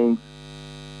development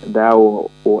that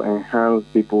will enhance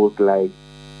people's lives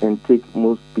and take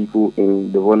most people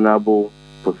in the vulnerable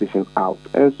position out.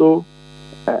 And so,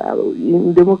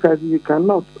 in democracy, you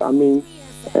cannot,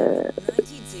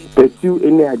 pursue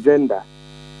any agenda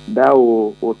that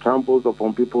will trample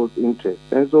upon people's interests.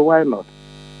 And so, why not?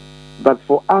 But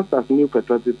for us as New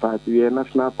Patriotic Party, we are a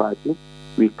national party.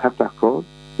 We cut across.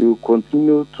 We will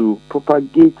continue to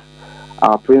propagate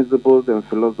our principles and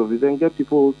philosophies and get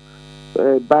people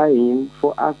buy-in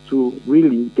for us to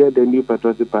really get the New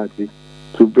Patriotic Party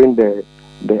to bring the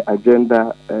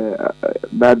agenda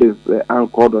that is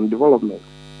anchored on development.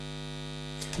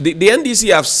 The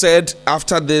NDC have said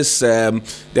after this, their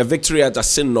victory at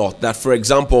Assin-North, that, for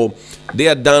example, they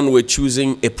are done with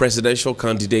choosing a presidential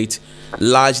candidate.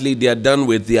 Largely, they are done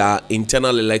with their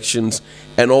internal elections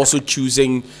and also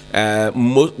choosing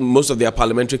most of their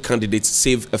parliamentary candidates,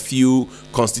 save a few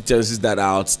constituencies that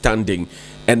are outstanding.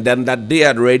 And then that they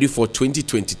are ready for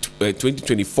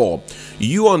 2024.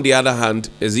 You, on the other hand,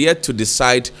 is yet to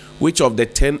decide which of the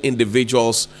 10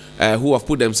 individuals who have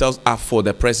put themselves up for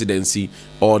the presidency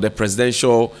or the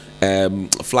presidential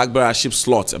flag bearership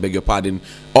slot, I beg your pardon,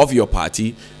 of your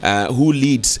party, who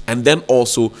leads, and then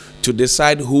also to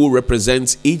decide who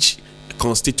represents each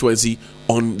constituency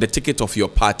on the ticket of your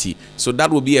party. So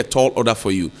that will be a tall order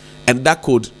for you. And that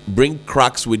could bring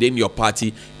cracks within your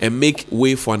party and make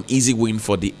way for an easy win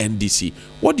for the NDC.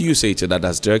 What do you say to that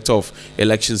as Director of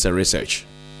Elections and Research?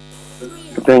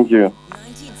 Thank you.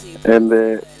 And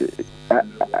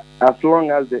as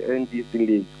long as the NDC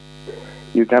leads,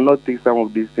 you cannot take some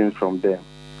of these things from them.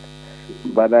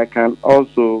 But I can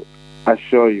also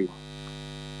assure you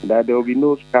that there will be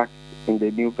no cracks in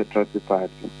the New Patriotic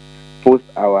Party post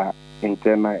our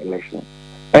internal elections.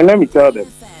 And let me tell them,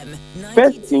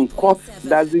 first in court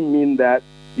doesn't mean that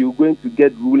you're going to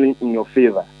get ruling in your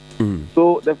favor.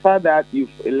 So the fact that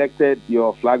you've elected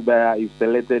your flag bearer, you've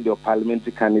selected your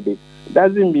parliamentary candidate,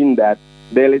 doesn't mean that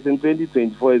the election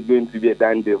 2024 is going to be a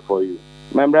done deal for you.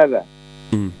 My brother,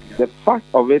 the fact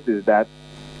of it is that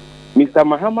Mr.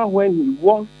 Mahama, when he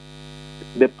was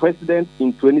the president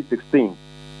in 2016,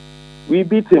 we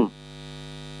beat him.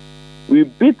 We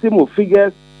beat him with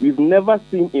figures we've never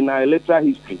seen in our electoral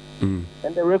history. And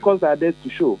the records are there to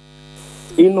show.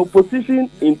 In opposition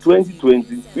in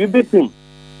 2020, we beat him.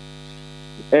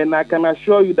 And I can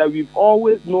assure you that we've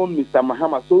always known Mr.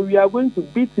 Mahama. So we are going to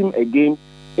beat him again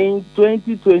in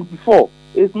 2024.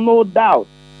 It's no doubt.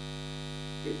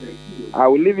 I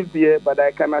will leave it here, but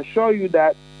I can assure you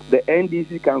that the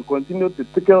NDC can continue to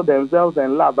tickle themselves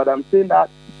and laugh. But I'm saying that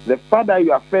the fact that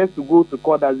you are first to go to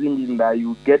court doesn't mean that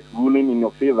you get ruling in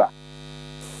your favor.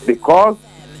 Because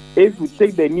if we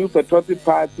take the New Patriotic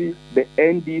Party, the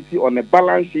NDC on a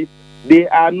balance sheet, they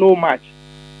are no match.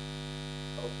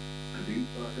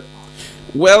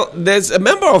 Well, there's a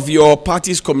member of your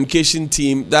party's communication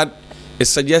team that is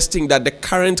suggesting that the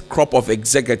current crop of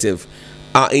executive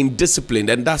are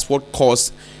indisciplined, and that's what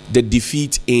caused the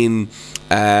defeat in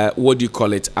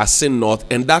Assin-North,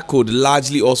 and that could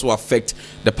largely also affect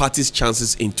the party's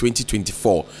chances in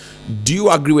 2024. Do you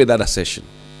agree with that assertion?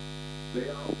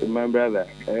 My brother,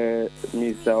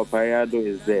 Mr. Opayado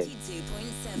is there.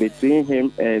 Between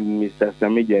him and Mr.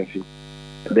 Samijenfi,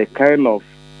 the kind of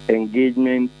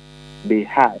engagement they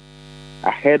had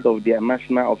ahead of their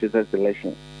national officers'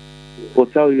 election will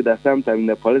tell you that sometimes in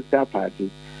the political party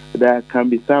there can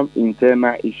be some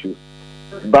internal issues.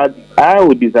 But I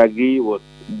would disagree with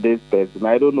this person.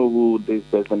 I don't know who this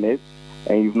person is,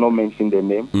 and you've not mentioned the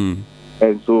name.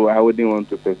 And so I wouldn't want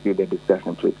to pursue the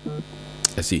discussion, please.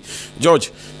 I see.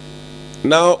 George,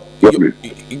 now,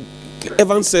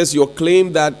 Evan says your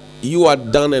claim that you are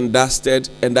done and dusted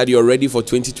and that you're ready for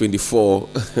 2024,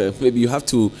 maybe you have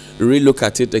to relook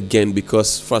at it again,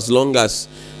 because for as long as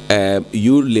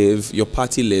you live, your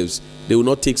party lives, they will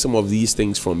not take some of these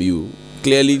things from you,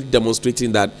 clearly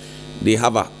demonstrating that they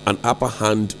have an upper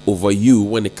hand over you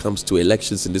when it comes to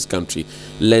elections in this country,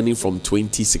 learning from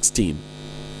 2016.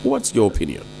 What's your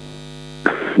opinion?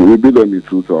 We beat them in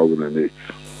 2008.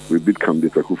 We beat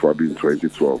candidate Akufo-Addo in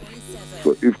 2012.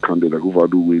 So if candidate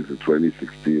Akufo-Addo wins in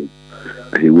 2016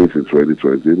 and he wins in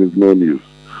 2020, it is no news.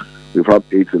 We've had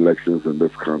 8 elections in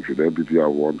this country. The NPP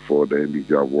have won 4, the NDC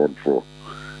have won 4.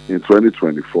 In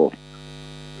 2024,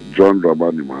 John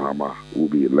Dramani Mahama will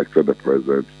be elected the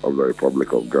President of the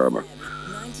Republic of Ghana.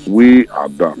 We are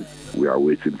done. We are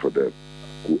waiting for them.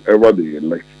 Whoever they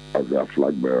elect as their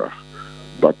flag bearer,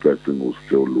 that person will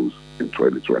still lose in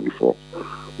 2024.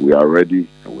 We are ready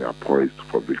and we are poised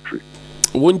for victory.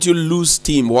 Won't you lose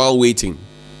steam while waiting?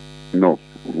 No,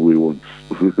 we won't.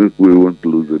 We won't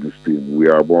lose any steam. We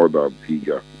are more than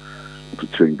eager to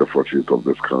change the fortunes of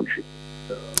this country.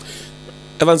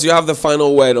 Evans, you have the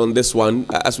final word on this one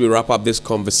as we wrap up this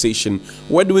conversation.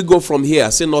 Where do we go from here?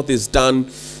 Assin-North is done.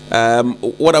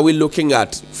 What are we looking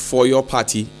at for your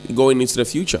party going into the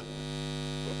future?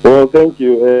 Well, thank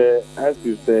you. As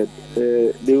you said,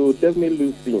 they will definitely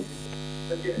lose steam.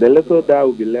 The little that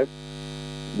will be left,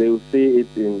 they will see it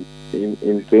in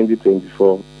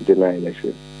 2024 general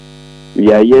elections.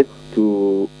 We are yet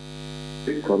to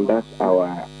conduct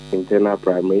our internal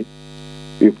primaries.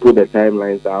 We put the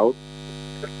timelines out.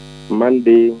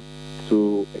 Monday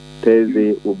to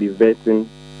Thursday will be vetting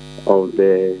of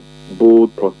the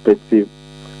bold prospective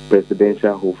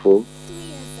presidential hopefuls.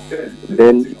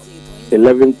 Then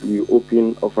 11th we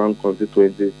open Offan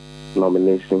constituency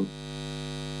nomination,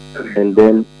 and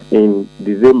then in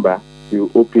December we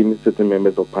will open certain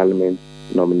members of parliament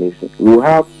nomination. We will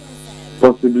have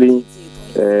possibly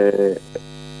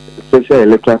special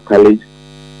electoral college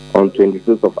on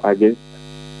 26th of August,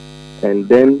 and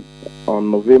then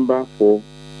on November 4,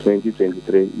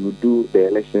 2023, we do the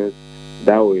elections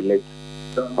that will elect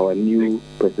our new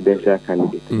presidential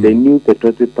candidate. The new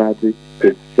patriotic party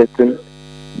is certain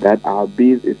that our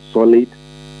base is solid.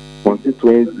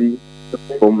 Constituency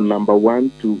from number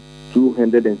 1 to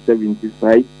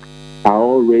 275 are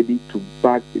all ready to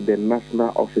back the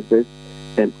national officers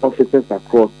and officers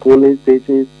across polling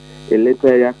stations,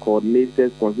 electoral area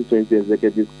coordinators, constituency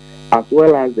executives, as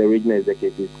well as the regional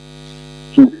executives,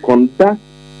 to conduct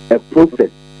a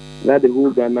process that the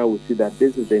whole Ghana will see that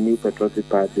this is the new patriotic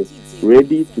party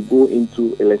ready to go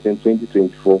into election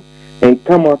 2024 and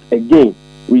come out again,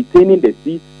 retaining the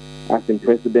seat as in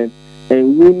president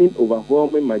and winning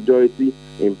overwhelming majority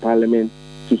in parliament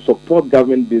to support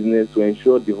government business to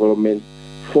ensure development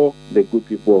for the good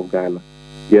people of Ghana.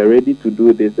 We are ready to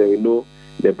do this, and we know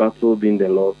the battle being the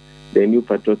Lord, the new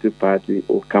patriotic party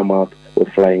will come out with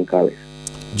flying colors.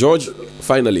 George,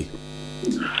 finally.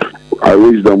 I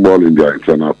wish them well in their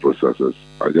internal processes.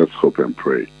 I just hope and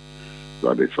pray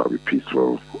that it shall be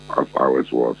peaceful as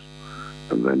ours was,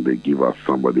 and then they give us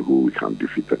somebody who we can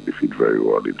defeat and defeat very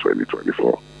well in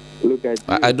 2024. Look at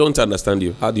I don't understand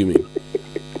you. How do you mean?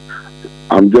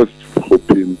 I'm just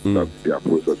hoping that their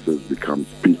processes become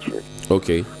peaceful.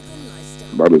 Okay.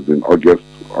 That is in August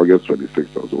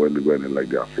 26th, also when they go and elect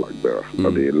their flag bearer.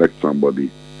 That they elect somebody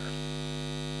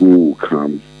who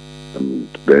comes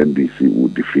and the NDC will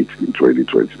defeat in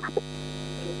 2024.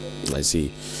 I see.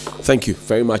 Thank you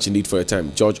very much indeed for your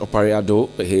time. George Opariado,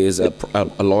 he is a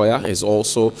lawyer, is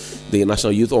also the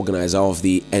National Youth Organizer of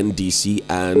the NDC,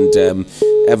 and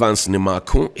Evans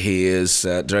Nimakun, he is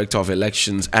Director of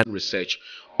Elections and Research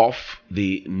of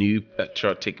the New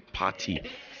Patriotic Party.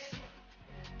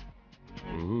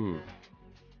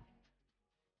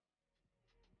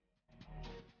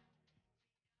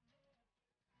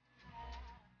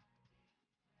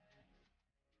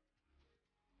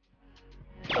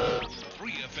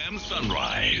 FM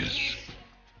Sunrise.